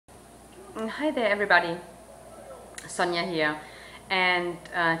Hi there everybody, Sonia here, and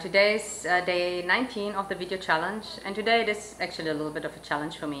today's day 19 of the video challenge, and today it is actually a little bit of a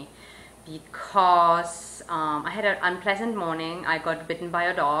challenge for me because I had an unpleasant morning. I got bitten by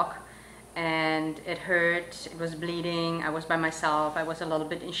a dog and it hurt, it was bleeding, I was by myself, I was a little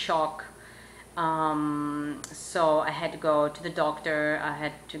bit in shock. So I had to go to the doctor, I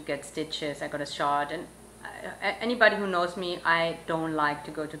had to get stitches, I got a shot, and anybody who knows me, I don't like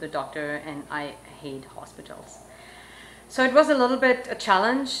to go to the doctor and I hate hospitals. So it was a little bit a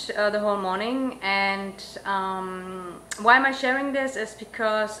challenge the whole morning, and why am I sharing this is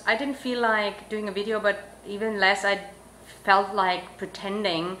because I didn't feel like doing a video, but even less I felt like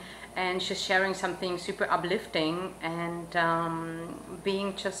pretending and just sharing something super uplifting and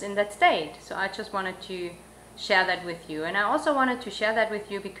being just in that state. So I just wanted to share that with you, and I also wanted to share that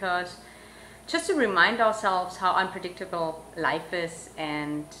with you because just to remind ourselves how unpredictable life is,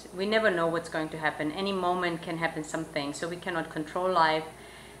 and we never know what's going to happen. Any moment can happen something, so we cannot control life,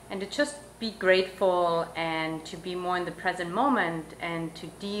 and to just be grateful and to be more in the present moment and to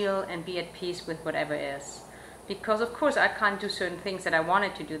deal and be at peace with whatever is. Because of course I can't do certain things that I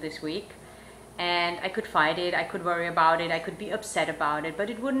wanted to do this week, and I could fight it, I could worry about it, I could be upset about it, but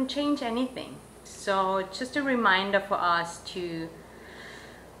it wouldn't change anything. So just a reminder for us to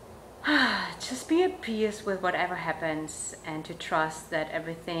just be at peace with whatever happens, and to trust that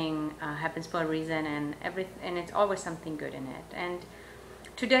everything happens for a reason, and it's always something good in it. And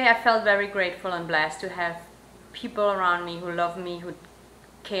today I felt very grateful and blessed to have people around me who love me, who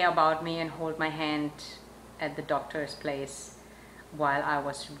care about me, and hold my hand at the doctor's place while I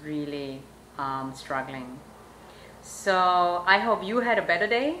was really struggling. So I hope you had a better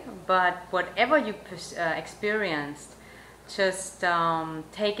day, but whatever you experienced, just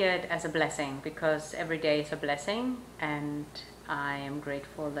take it as a blessing, because every day is a blessing, and I am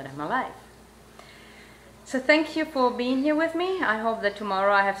grateful that I'm alive. So thank you for being here with me. I hope that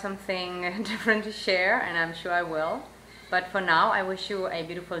tomorrow I have something different to share, and I'm sure I will. But for now, I wish you a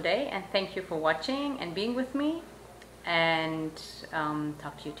beautiful day, and thank you for watching and being with me, and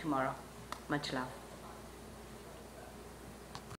talk to you tomorrow. Much love.